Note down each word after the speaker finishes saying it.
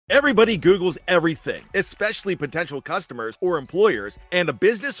Everybody Googles everything, especially potential customers or employers, and a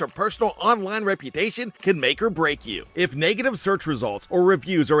business or personal online reputation can make or break you. If negative search results or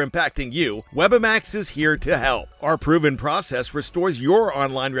reviews are impacting you, Webamax is here to help. Our proven process restores your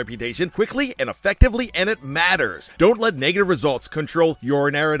online reputation quickly and effectively, and it matters. Don't let negative results control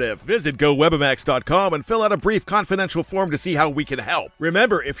your narrative. Visit GoWebamax.com and fill out a brief confidential form to see how we can help.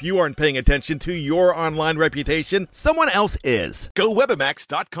 Remember, if you aren't paying attention to your online reputation, someone else is.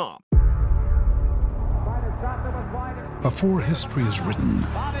 GoWebamax.com. Before history is written,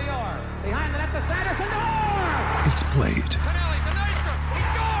 it's played.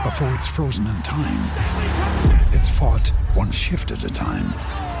 Before it's frozen in time, it's fought one shift at a time.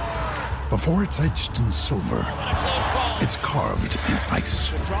 Before it's etched in silver, it's carved in ice.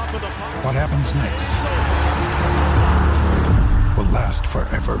 What happens next will last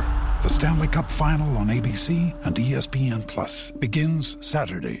forever. The Stanley Cup Final on ABC and ESPN Plus begins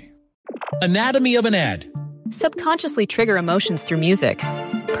Saturday. Anatomy of an ad. Subconsciously trigger emotions through music.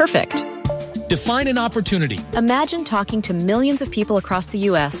 Perfect. Define an opportunity. Imagine talking to millions of people across the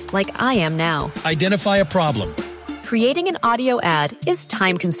U.S. like I am now. Identify a problem. Creating an audio ad is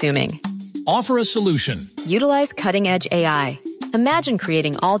time-consuming. Offer a solution. Utilize cutting-edge AI. Imagine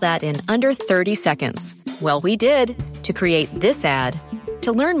creating all that in under 30 seconds. Well, we did to create this ad.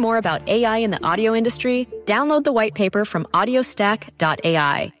 To learn more about AI in the audio industry, download the white paper from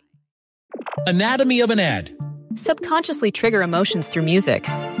audiostack.ai. Anatomy of an ad. Subconsciously trigger emotions through music.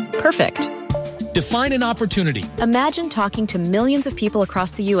 Perfect. Define an opportunity. Imagine talking to millions of people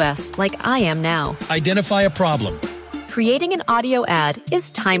across the U.S. like I am now. Identify a problem. Creating an audio ad is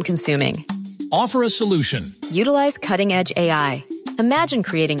time-consuming. Offer a solution. Utilize cutting-edge AI. Imagine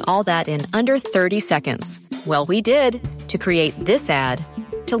creating all that in under 30 seconds. Well, we did to create this ad.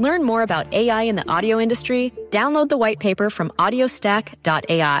 To learn more about AI in the audio industry, download the white paper from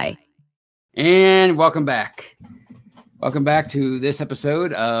audiostack.ai. And welcome back. Welcome back to this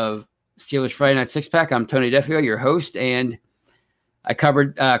episode of Steelers Friday Night Six Pack. I'm Tony Defio, your host, and I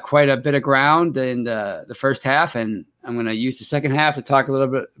covered quite a bit of ground in the first half, and I'm going to use the second half to talk a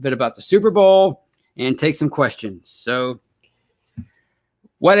little bit about the Super Bowl and take some questions. So,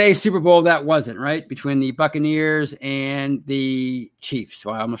 what a Super Bowl that wasn't, right? Between the Buccaneers and the Chiefs.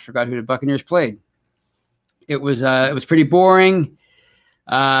 Well, I almost forgot who the Buccaneers played. It was pretty boring.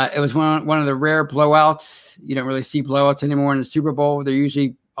 It was one of the rare blowouts. You don't really see blowouts anymore in the Super Bowl. They're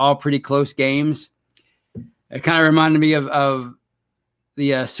usually all pretty close games. It kind of reminded me of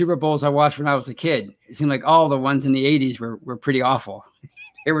the Super Bowls I watched when I was a kid. It seemed like all the ones in the 80s were pretty awful.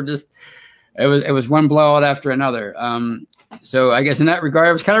 They were just it was one blowout after another. So I guess in that regard,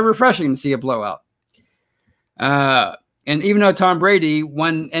 it was kind of refreshing to see a blowout. And even though Tom Brady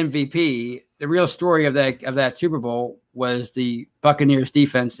won MVP, the real story of that Super Bowl was the Buccaneers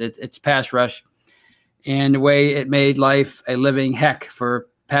defense, its pass rush, and the way it made life a living heck for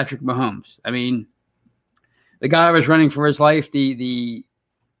Patrick Mahomes. I mean, the guy was running for his life the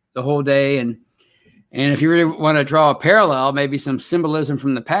whole day, and if you really want to draw a parallel, maybe some symbolism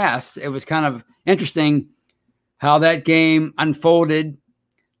from the past, it was kind of interesting how that game unfolded.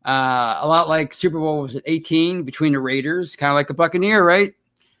 A lot like Super Bowl was at 18 between the Raiders, kind of like the Buccaneer, right?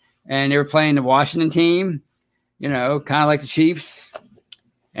 And they were playing the Washington team, kind of like the Chiefs.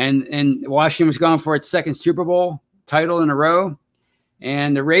 And Washington was going for its second Super Bowl title in a row.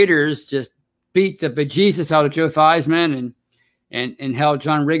 And the Raiders just beat the bejesus out of Joe Theismann and held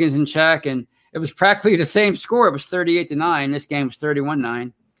John Riggins in check. And it was practically the same score. It was 38-9. This game was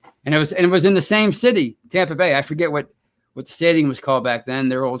 31-9. And it was in the same city, Tampa Bay. I forget what the stadium was called back then,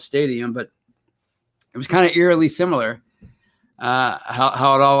 their old stadium, but it was kind of eerily similar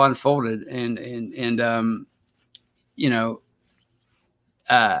how it all unfolded.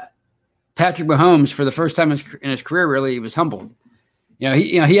 Patrick Mahomes, for the first time in his career, really, he was humbled.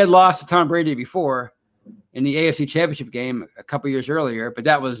 He had lost to Tom Brady before in the AFC Championship game a couple years earlier, but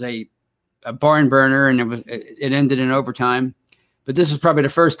that was a barn burner, and it ended in overtime. But this was probably the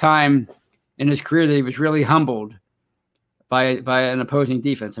first time in his career that he was really humbled by an opposing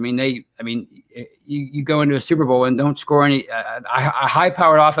defense. You go into a Super Bowl and don't score any a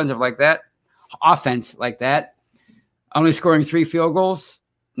high-powered offense like that, only scoring 3 field goals,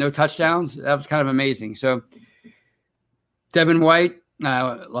 no touchdowns. That was kind of amazing. So Devin White,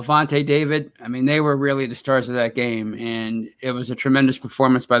 Lavonte David, they were really the stars of that game, and it was a tremendous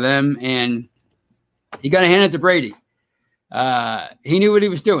performance by them. And you got to hand it to Brady. He knew what he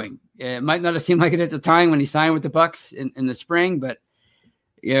was doing. It might not have seemed like it at the time when he signed with the Bucs in the spring, but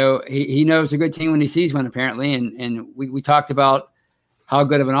he knows a good team when he sees one, apparently. And we talked about how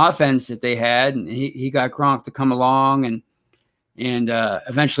good of an offense that they had, and he got Gronk to come along, and And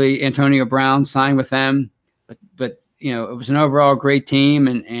eventually Antonio Brown signed with them. But it was an overall great team,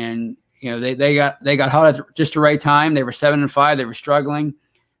 and they got hot at just the right time. They were 7-5. They were struggling.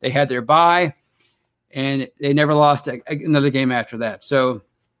 They had their bye, and they never lost another game after that. So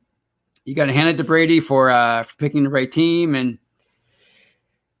you got to hand it to Brady for picking the right team. And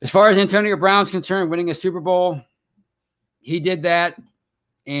as far as Antonio Brown's concerned, winning a Super Bowl, he did that,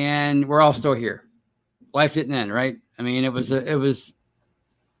 and we're all still here. Life didn't end, right? I mean, it was if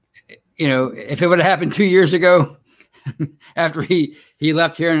it would have happened 2 years ago, after he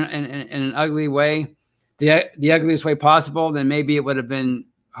left here in an ugly way, the ugliest way possible, then maybe it would have been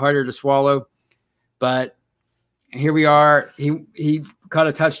harder to swallow. But here we are. He caught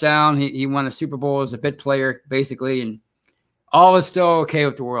a touchdown. He won a Super Bowl as a bit player, basically, and all is still okay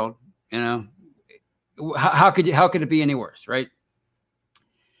with the world. How could it be any worse, right?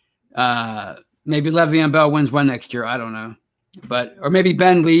 Maybe Le'Veon Bell wins one next year. I don't know, or maybe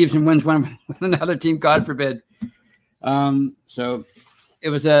Ben leaves and wins one with another team. God forbid. So it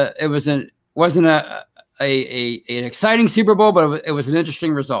wasn't an exciting Super Bowl, but it was an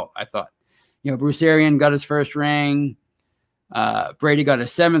interesting result. I thought, Bruce Arians got his first ring. Brady got his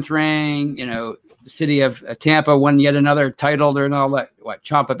 7th ring. The city of Tampa won yet another title. They're all that,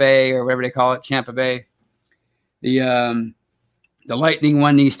 Champa Bay or whatever they call it, Champa Bay. The Lightning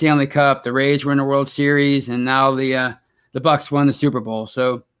won the Stanley Cup. The Rays were in the World Series, and now the Bucks won the Super Bowl.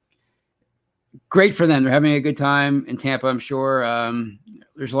 So great for them. They're having a good time in Tampa, I'm sure.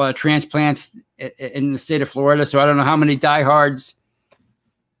 There's a lot of transplants in the state of Florida, so I don't know how many diehards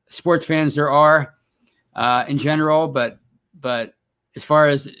sports fans there are in general, but as far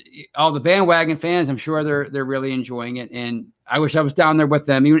as all the bandwagon fans, I'm sure they're really enjoying it, and I wish I was down there with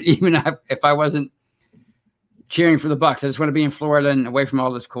them, even if I wasn't cheering for the Bucks. I just want to be in Florida and away from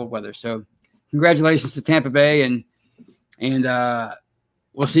all this cold weather. So congratulations to Tampa Bay, and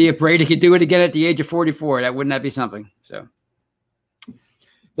we'll see if Brady could do it again at the age of 44. Wouldn't that be something? So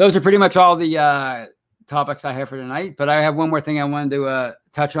those are pretty much all the topics I have for tonight, but I have one more thing I wanted to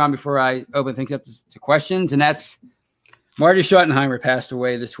touch on before I open things up to questions, and that's Marty Schottenheimer passed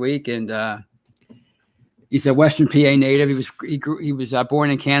away this week, and he's a Western PA native. He was born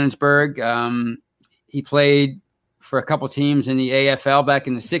in Canonsburg. He played for a couple teams in the AFL back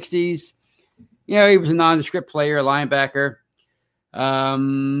in the 60s. He was a nondescript player, a linebacker.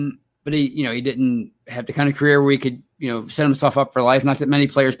 But he didn't have the kind of career where he could, set himself up for life. Not that many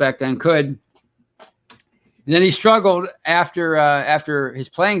players back then could. And then he struggled after his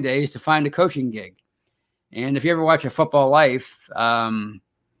playing days to find a coaching gig. And if you ever watch A Football Life, about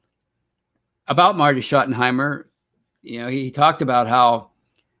Marty Schottenheimer, he talked about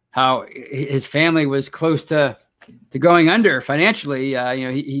how his family was close to going under financially.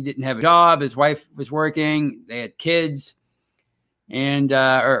 He didn't have a job. His wife was working. They had kids, and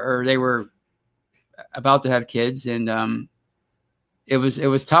or they were about to have kids, and it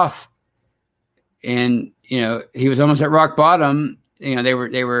was tough. And he was almost at rock bottom. They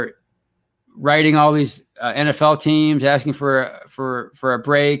were writing all these NFL teams asking for a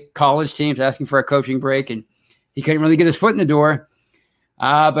break, college teams asking for a coaching break, and he couldn't really get his foot in the door.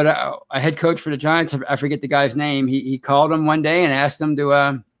 But a head coach for the Giants, I forget the guy's name. He called him one day and asked him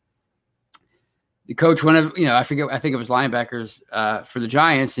to coach one of, I think it was linebackers for the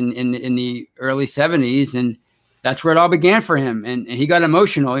Giants in the early 70s. And that's where it all began for him. And he got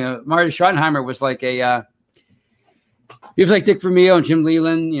emotional. Marty Schottenheimer was like he was like Dick Vermeil and Jim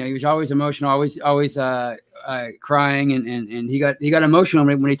Leland. He was always emotional, always crying. And he got emotional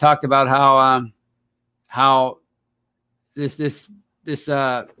when he talked about how this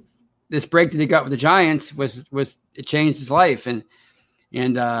break that he got with the Giants was it changed his life, and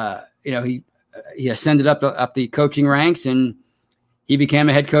he ascended up the coaching ranks, and he became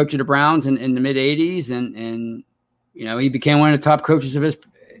a head coach of the Browns in the mid '80s, and he became one of the top coaches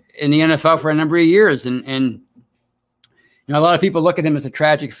in the NFL for a number of years, and a lot of people look at him as a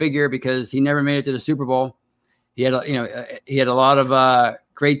tragic figure because he never made it to the Super Bowl. He had a lot of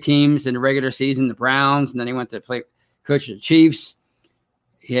great teams in the regular season, the Browns, and then he went to play coach the Chiefs.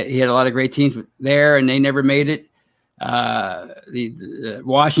 He had a lot of great teams there, and they never made it. The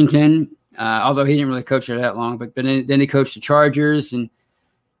Washington, although he didn't really coach there that long, but then he coached the Chargers, and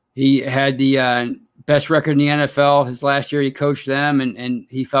he had the best record in the NFL. His last year, he coached them, and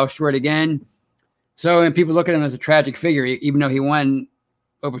he fell short again. So, and people look at him as a tragic figure, even though he won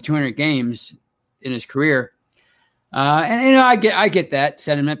over 200 games in his career. I get that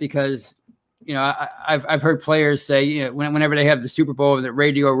sentiment because. I've heard players say, whenever they have the Super Bowl at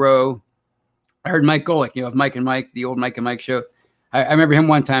Radio Row, I heard Mike Golick, of Mike and Mike, the old Mike and Mike show. I remember him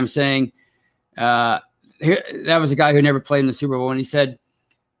one time saying, that was a guy who never played in the Super Bowl, and he said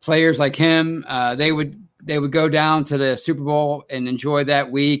players like him, they would go down to the Super Bowl and enjoy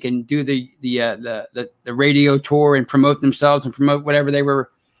that week and do the radio tour and promote themselves and promote whatever they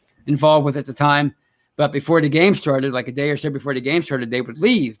were involved with at the time. But before the game started, like a day or so before the game started, they would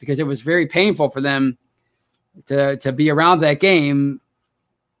leave because it was very painful for them to be around that game,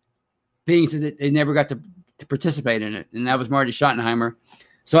 being that they never got to participate in it. And that was Marty Schottenheimer.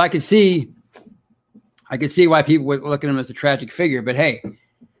 So I could see why people would look at him as a tragic figure. But hey,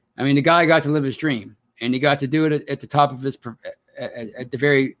 I mean, the guy got to live his dream, and he got to do it at the top of at the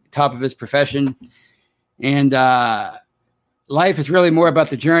very top of his profession. And life is really more about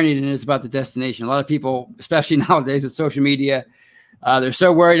the journey than it is about the destination. A lot of people, especially nowadays with social media, they're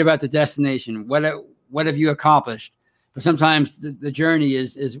so worried about the destination. What have you accomplished? But sometimes the journey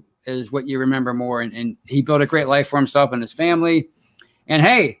is what you remember more. And he built a great life for himself and his family. And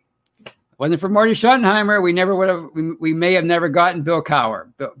hey, wasn't for Marty Schottenheimer, we may have never gotten Bill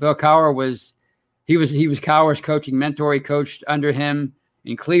Cowher. Bill Cowher was Cowher's coaching mentor. He coached under him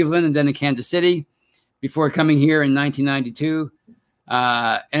in Cleveland and then in Kansas City before coming here in 1992.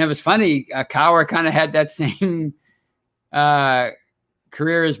 And it was funny. Cowher kind of had that same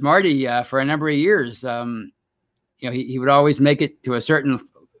career as Marty for a number of years. He would always make it to a certain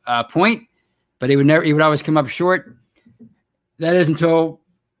point, but he would always come up short. That is until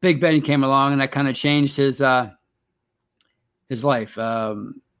Big Ben came along, and that kind of changed his life.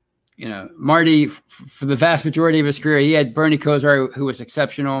 Marty, for the vast majority of his career, he had Bernie Kosar, who was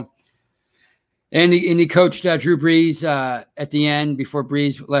exceptional. And he coached Drew Brees at the end before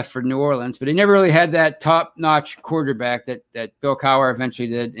Brees left for New Orleans, but he never really had that top-notch quarterback that Bill Cowher eventually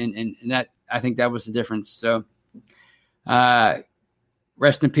did, and that I think that was the difference. So,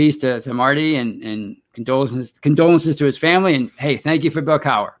 rest in peace to Marty, and condolences to his family. And hey, thank you for Bill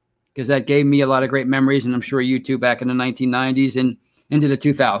Cowher, because that gave me a lot of great memories, and I'm sure you too, back in the 1990s and into the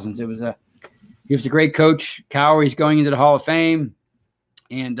 2000s. He was a great coach. Cowher, he's going into the Hall of Fame,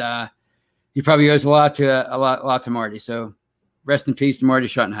 and he probably owes a lot to Marty. So rest in peace to Marty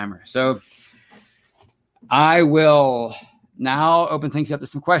Schottenheimer. So I will now open things up to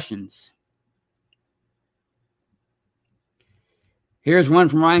some questions. Here's one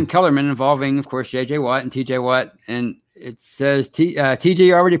from Ryan Kellerman involving, of course, J.J. Watt and T.J. Watt. And it says,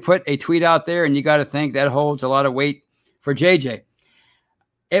 T.J. already put a tweet out there, and you got to think that holds a lot of weight for J.J.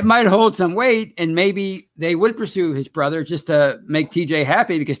 It might hold some weight, and maybe they would pursue his brother just to make TJ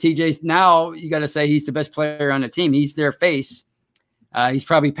happy, because TJ's now, you got to say, he's the best player on the team. He's their face. He's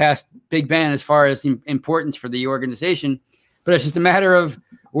probably past Big Ben as far as importance for the organization, but it's just a matter of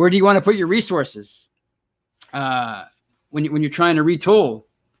where do you want to put your resources when you're trying to retool.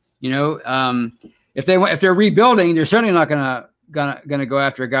 If they're rebuilding, they're certainly not gonna go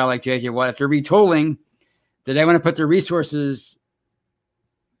after a guy like JJ Watt. If they're retooling, do they want to put their resources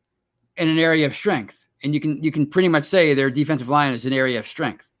in an area of strength? And you can pretty much say their defensive line is an area of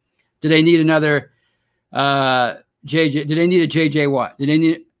strength. Do they need another JJ? Do they need a JJ Watt? Do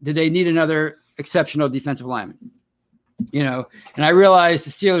they need another exceptional defensive lineman? And I realize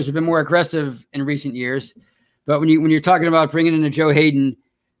the Steelers have been more aggressive in recent years, but when you're talking about bringing in a Joe Hayden,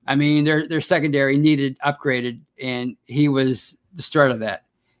 I mean their secondary needed upgraded, and he was the start of that.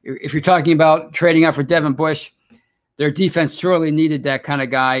 If you're talking about trading up for Devin Bush, their defense surely needed that kind of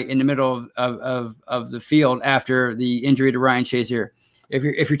guy in the middle of the field after the injury to Ryan Shazier.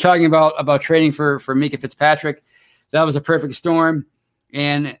 If you're talking about trading for Minkah Fitzpatrick, that was a perfect storm,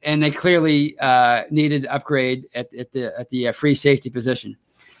 and they clearly needed upgrade at the free safety position.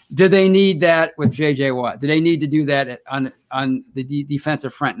 Do they need that with JJ Watt? Do they need to do that on the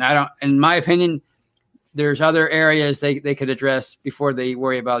defensive front? And in my opinion, there's other areas they could address before they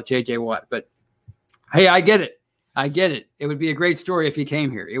worry about JJ Watt. But hey, I get it. It would be a great story if he came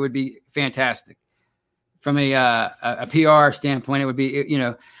here. It would be fantastic. From a PR standpoint, it would be,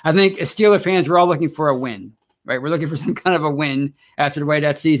 I think as Steeler fans, we're all looking for a win, right? We're looking for some kind of a win after the way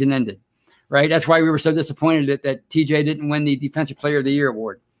that season ended, right? That's why we were so disappointed that TJ didn't win the Defensive Player of the Year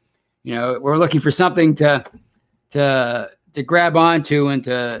award. We're looking for something to grab onto and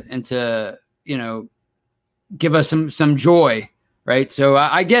to give us some joy, right? So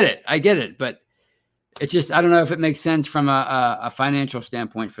I get it, but it's just, I don't know if it makes sense from a financial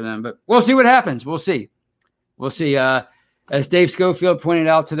standpoint for them, but we'll see what happens. We'll see. As Dave Schofield pointed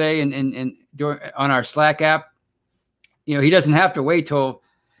out today and on our Slack app, he doesn't have to wait till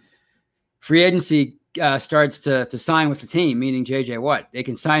free agency starts to sign with the team, meaning JJ Watt. They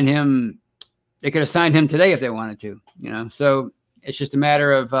can sign him. They could have signed him today if they wanted to, so it's just a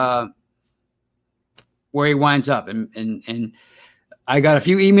matter of where he winds up. And I got a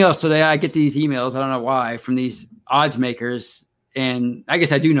few emails today. I get these emails. I don't know why from these odds makers. And I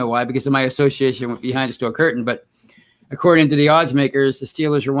guess I do know why because of my association with Behind the Steel Curtain. But according to the odds makers, the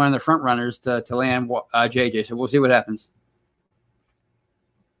Steelers are one of the front runners to land JJ. So we'll see what happens.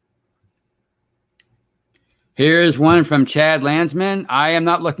 Here's one from Chad Landsman. I am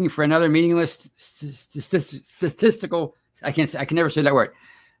not looking for another meaningless statistical. I can never say that word.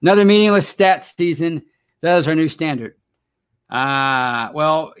 Another meaningless stat season. That is our new standard.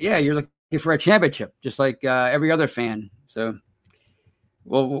 Well, yeah, you're looking for a championship, just like every other fan. So,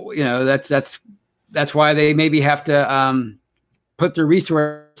 well, you know, that's why they maybe have to put their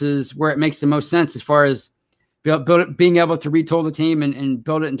resources where it makes the most sense as far as being able to retool the team and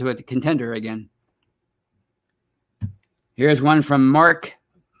build it into a contender again. Here's one from Mark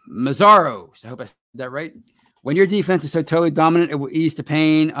Mazzaro. So I hope I said that right. When your defense is so totally dominant, it will ease the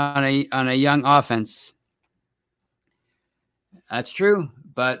pain on a young offense. That's true,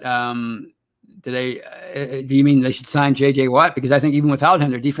 but do you mean they should sign J.J. Watt? Because I think even without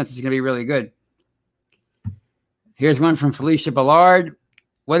him, their defense is going to be really good. Here's one from Felicia Ballard.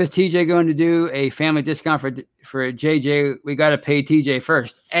 What is TJ going to do? A family discount for JJ? We got to pay TJ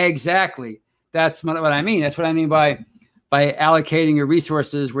first. Exactly. That's what I mean. That's what I mean by allocating your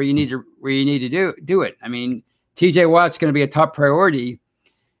resources where you need to do it. I mean, TJ Watt's going to be a top priority,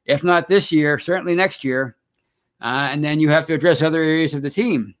 if not this year, certainly next year. And then you have to address other areas of the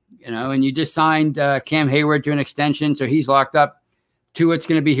team, you know, and you just signed Cam Hayward to an extension. So he's locked up. Tuitt's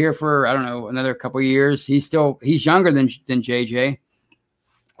going to be here for, I don't know, another couple of years. He's younger than JJ.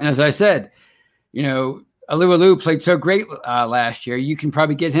 And as I said, you know, Alu played so great last year. You can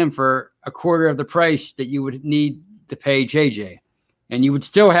probably get him for a quarter of the price that you would need to pay JJ. And you would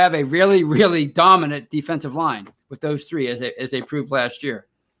still have a really, really dominant defensive line with those three as they proved last year.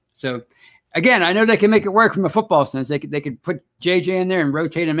 So, again, I know they can make it work from a football sense. They could put JJ in there and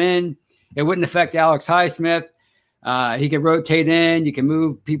rotate him in. It wouldn't affect Alex Highsmith. He could rotate in. You can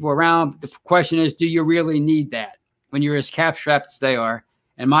move people around. The question is, do you really need that when you're as cap strapped as they are?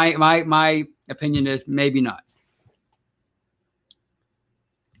 And my opinion is maybe not.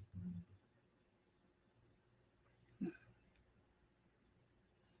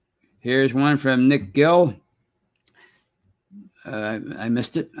 Here's one from Nick Gill. I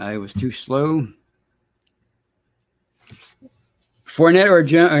missed it. I was too slow. Fournette or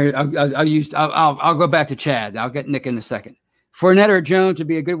Jones? I'll go back to Chad. I'll get Nick in a second. Fournette or Jones would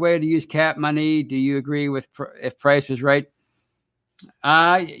be a good way to use cap money. Do you agree with if Price was right?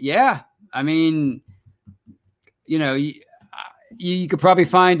 Yeah. I mean, you know, you could probably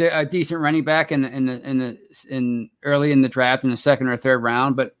find a decent running back in early in the draft in the second or third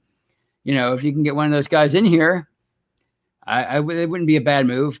round, but you know, if you can get one of those guys in here, it wouldn't be a bad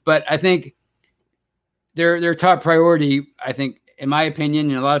move. But I think their top priority, I think, in my opinion,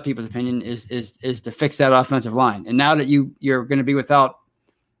 and a lot of people's opinion, is to fix that offensive line. And now that you're going to be without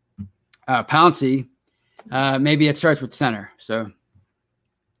Pouncey, maybe it starts with center. So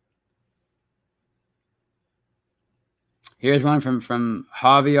here's one from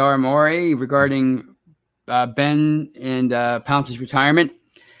Javier Mori regarding Ben and Pouncey's retirement.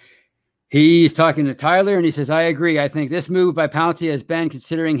 He's talking to Tyler, and he says, I agree. I think this move by Pouncey has been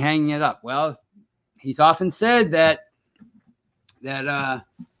considering hanging it up. Well, he's often said that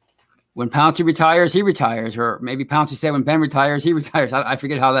when Pouncey retires, he retires. Or maybe Pouncey said when Ben retires, he retires. I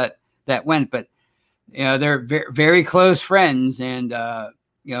forget how that went. But, you know, they're very, very close friends. And,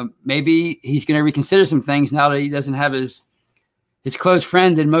 you know, maybe he's going to reconsider some things now that he doesn't have his close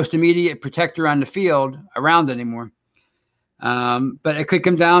friend and most immediate protector on the field around anymore. But it could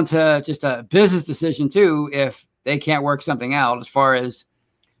come down to just a business decision too, if they can't work something out as far as,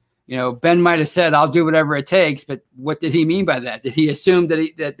 you know, Ben might've said, I'll do whatever it takes, but what did he mean by that? Did he assume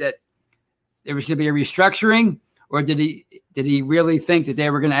that there was going to be a restructuring, or did he really think that they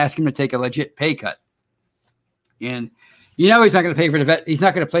were going to ask him to take a legit pay cut? And, you know, he's not going to pay for the vet. He's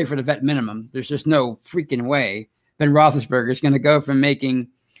not going to play for the vet minimum. There's just no freaking way Ben Roethlisberger is going to go from making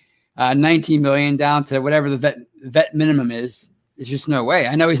 $19 million down to whatever the vet minimum is. There's just no way.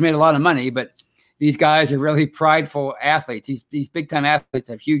 I know he's made a lot of money, but these guys are really prideful athletes. These big time athletes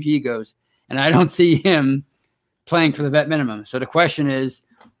have huge egos, and I don't see him playing for the vet minimum. So the question is,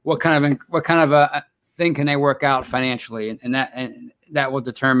 what kind of a thing can they work out financially, and that will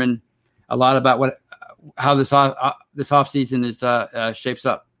determine a lot about how this offseason is shapes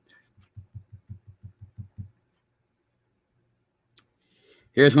up.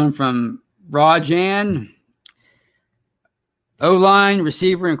 Here's one from Rajan. O-line,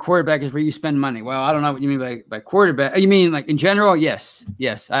 receiver, and quarterback is where you spend money. Well, I don't know what you mean by quarterback. You mean like in general? Yes.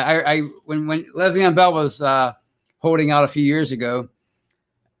 I when Le'Veon Bell was holding out a few years ago.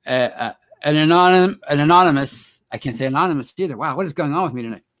 An anonymous, I can't say anonymous either. Wow, what is going on with me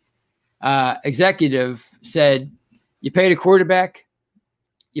tonight? Executive said, you pay the quarterback,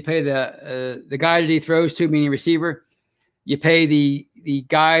 you pay the guy that he throws to, meaning receiver, you pay the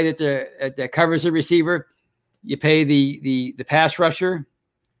guy that covers the receiver, you pay the pass rusher,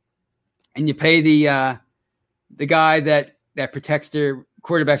 and you pay the guy that protects the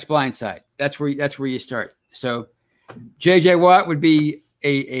quarterback's blind side. That's where you start. So J.J. Watt would be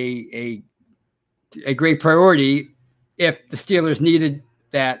a great priority if the Steelers needed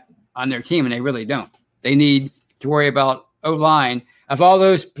that on their team, and they really don't. They need to worry about O-line. Of all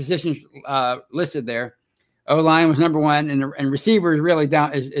those positions listed there, O-line was number one, and receiver is really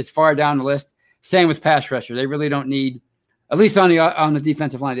down is far down the list. Same with pass rusher. They really don't need, at least on the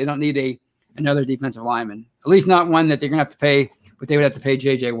defensive line, they don't need another defensive lineman. At least not one that they're going to have to pay, but they would have to pay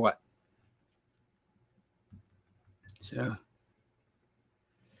J.J. Watt. So,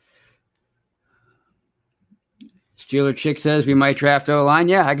 Steeler Chick says we might draft O-line.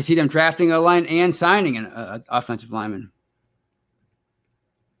 Yeah, I can see them drafting O-line and signing an offensive lineman.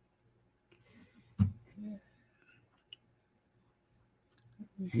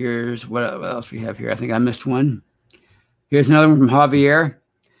 Here's what else we have here. I think I missed one. Here's another one from Javier.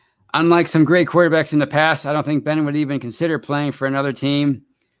 Unlike some great quarterbacks in the past, I don't think Ben would even consider playing for another team.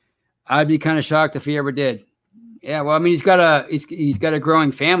 I'd be kind of shocked if he ever did. Yeah, well, I mean, he's got a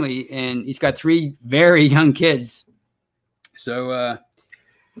growing family, and he's got 3 very young kids. So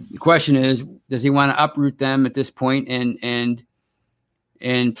the question is, does he want to uproot them at this point and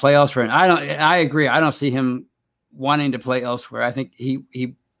play elsewhere? And I agree. I don't see him wanting to play elsewhere. I think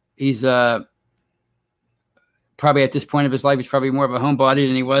he's probably at this point of his life, he's probably more of a homebody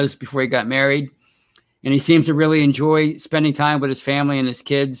than he was before he got married. And he seems to really enjoy spending time with his family and his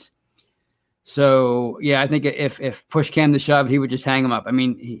kids. So, yeah, I think if push came to shove, he would just hang him up. I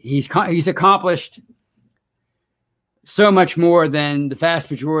mean, he's accomplished so much more than the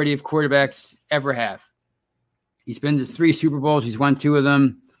vast majority of quarterbacks ever have. He's been to 3 Super Bowls. He's won 2 of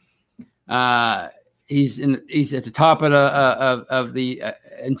them. He's at the top of the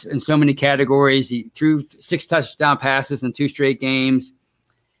in so many categories. He threw 6 touchdown passes in 2 straight games.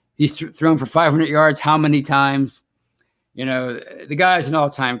 He's thrown for 500 yards how many times? You know, the guy's an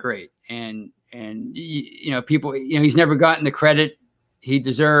all-time great, and people, he's never gotten the credit he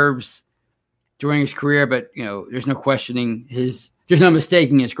deserves during his career. But there's no questioning there's no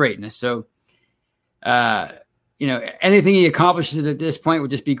mistaking his greatness. So, anything he accomplishes at this point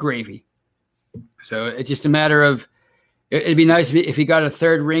would just be gravy. So it's just a matter of, it'd be nice if he got a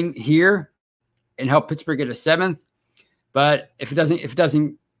 3rd ring here and help Pittsburgh get a 7th. But if it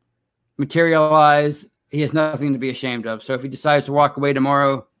doesn't materialize, he has nothing to be ashamed of. So if he decides to walk away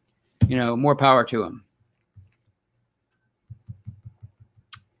tomorrow, more power to him.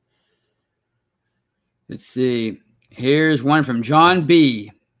 Let's see. Here's one from John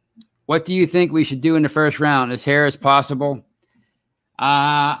B. What do you think we should do in the first round? Is Harris possible?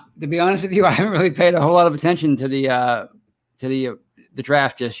 To be honest with you, I haven't really paid a whole lot of attention to the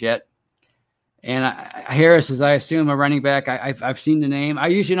draft just yet. And Harris is, I assume, a running back. I've seen the name. I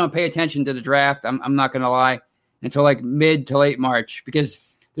usually don't pay attention to the draft. I'm not going to lie, until like mid to late March, because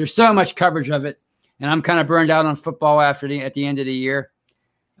there's so much coverage of it, and I'm kind of burned out on football at the end of the year.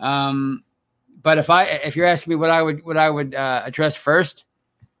 But if you're asking me what I would address first,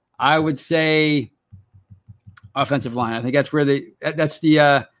 I would say offensive line. I think that's where that's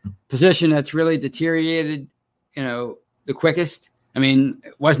the position that's really deteriorated, the quickest. I mean,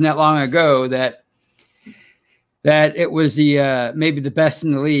 it wasn't that long ago that it was the maybe the best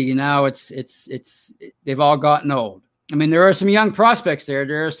in the league, and now it's they've all gotten old. I mean, there are some young prospects there.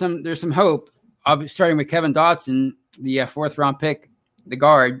 There's some hope. Starting with Kevin Dotson, the 4th round pick, the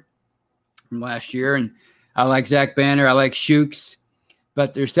guard from last year, and I like Zach Banner. I like Shooks,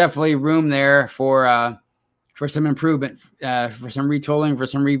 but there's definitely room there for some improvement, for some retooling, for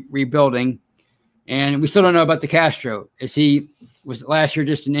some rebuilding. And we still don't know about DeCastro. Was last year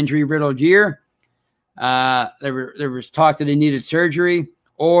just an injury-riddled year? There was talk that he needed surgery,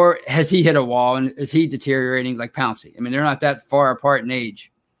 or has he hit a wall and is he deteriorating like Pouncey? I mean, they're not that far apart in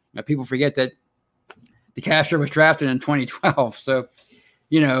age. Now, people forget that DeCastro was drafted in 2012. So,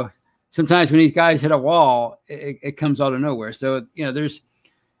 sometimes when these guys hit a wall, it comes out of nowhere. So,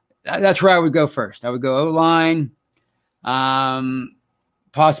 that's where I would go first. I would go O-line,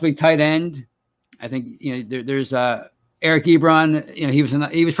 possibly tight end. I think there's Eric Ebron.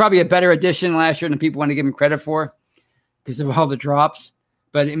 He was probably a better addition last year than people want to give him credit for because of all the drops.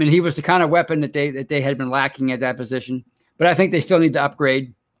 But I mean, he was the kind of weapon that they had been lacking at that position. But I think they still need to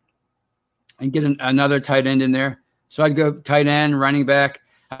upgrade and get another tight end in there. So I'd go tight end, running back.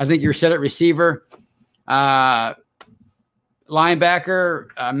 I think you're set at receiver. Linebacker,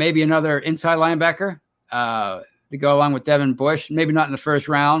 maybe another inside linebacker to go along with Devin Bush. Maybe not in the first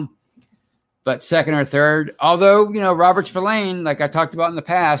round, but second or third. Although, Robert Spillane, like I talked about in the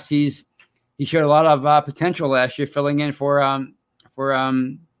past, he showed a lot of potential last year filling in for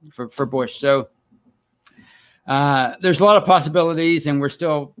Bush. So there's a lot of possibilities, and we're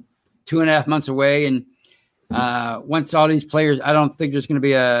still 2.5 months away. And once all these players, I don't think there's going to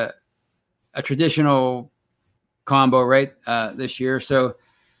be a traditional combo right this year. So,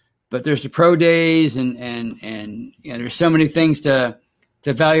 but there's the pro days and there's so many things to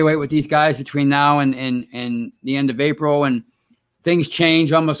evaluate with these guys between now and the end of April, and things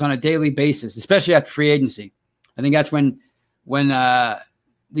change almost on a daily basis, especially after free agency. I think that's when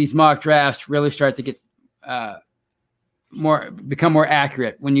these mock drafts really start to get become more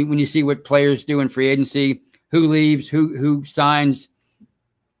accurate. When you see what players do in free agency, who leaves, who signs,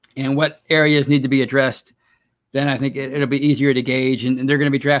 and what areas need to be addressed, then I think it'll be easier to gauge. And they're going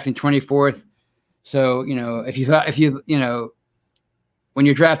to be drafting 24th. So, when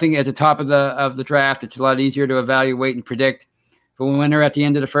you're drafting at the top of the draft, it's a lot easier to evaluate and predict. But when they're at the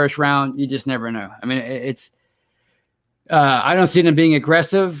end of the first round, you just never know. I mean, I don't see them being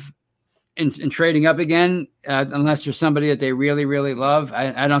aggressive in trading up again, unless there's somebody that they really, really love.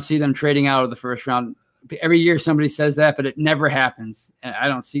 I don't see them trading out of the first round. Every year somebody says that, but it never happens. And I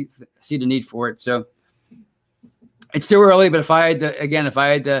don't see the need for it. So it's still early, but if I had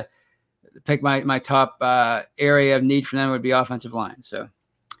to pick my top area of need for them, would be offensive line. So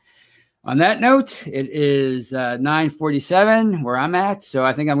on that note, it is 9:47 where I'm at. So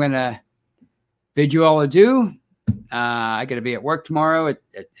I think I'm going to bid you all adieu. I got to be at work tomorrow at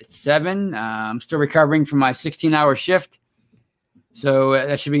 7. I'm still recovering from my 16-hour shift. So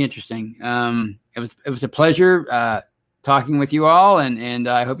that should be interesting. It was a pleasure talking with you all, and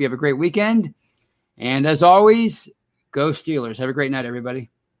I hope you have a great weekend. And as always, go Steelers. Have a great night, everybody.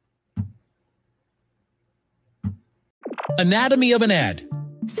 Anatomy of an ad.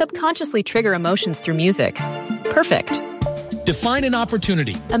 Subconsciously trigger emotions through music. Perfect. Define an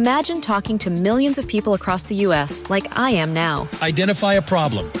opportunity. Imagine talking to millions of people across the U.S. like I am now. Identify a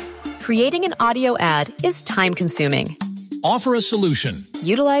problem. Creating an audio ad is time-consuming. Offer a solution.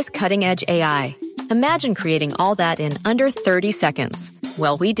 Utilize cutting-edge AI. Imagine creating all that in under 30 seconds.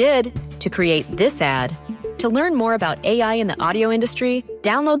 Well, we did to create this ad. To learn more about AI in the audio industry,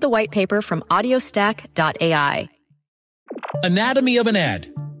 download the white paper from audiostack.ai. Anatomy of an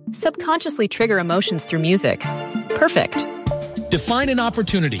ad. Subconsciously trigger emotions through music. Perfect. Define an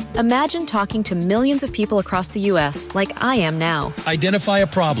opportunity. Imagine talking to millions of people across the U.S. like I am now. Identify a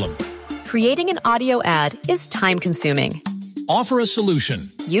problem. Creating an audio ad is time-consuming. Offer a solution.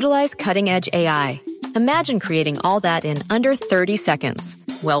 Utilize cutting-edge AI. Imagine creating all that in under 30 seconds.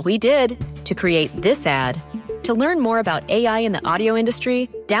 Well, we did to create this ad. To learn more about AI in the audio industry,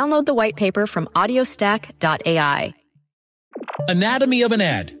 download the white paper from audiostack.ai. Anatomy of an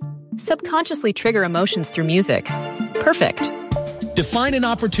ad. Subconsciously trigger emotions through music. Perfect. Define an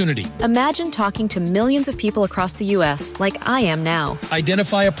opportunity. Imagine talking to millions of people across the U.S. like I am now.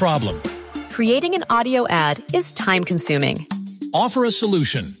 Identify a problem. Creating an audio ad is time-consuming. Offer a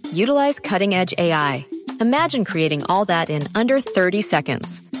solution. Utilize cutting-edge AI. Imagine creating all that in under 30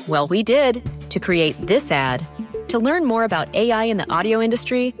 seconds. Well, we did to create this ad. To learn more about AI in the audio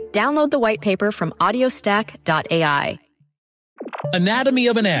industry, download the white paper from audiostack.ai. Anatomy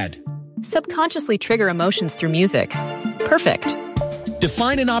of an ad. Subconsciously trigger emotions through music. Perfect.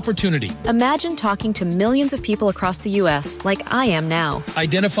 Define an opportunity. Imagine talking to millions of people across the U.S. like I am now.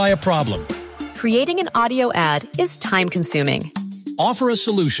 Identify a problem. Creating an audio ad is time-consuming. Offer a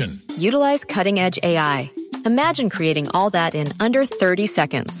solution. Utilize cutting-edge AI. Imagine creating all that in under 30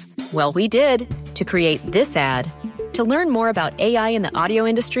 seconds. Well, we did to create this ad. To learn more about AI in the audio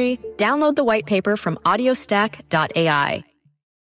industry, download the white paper from audiostack.ai.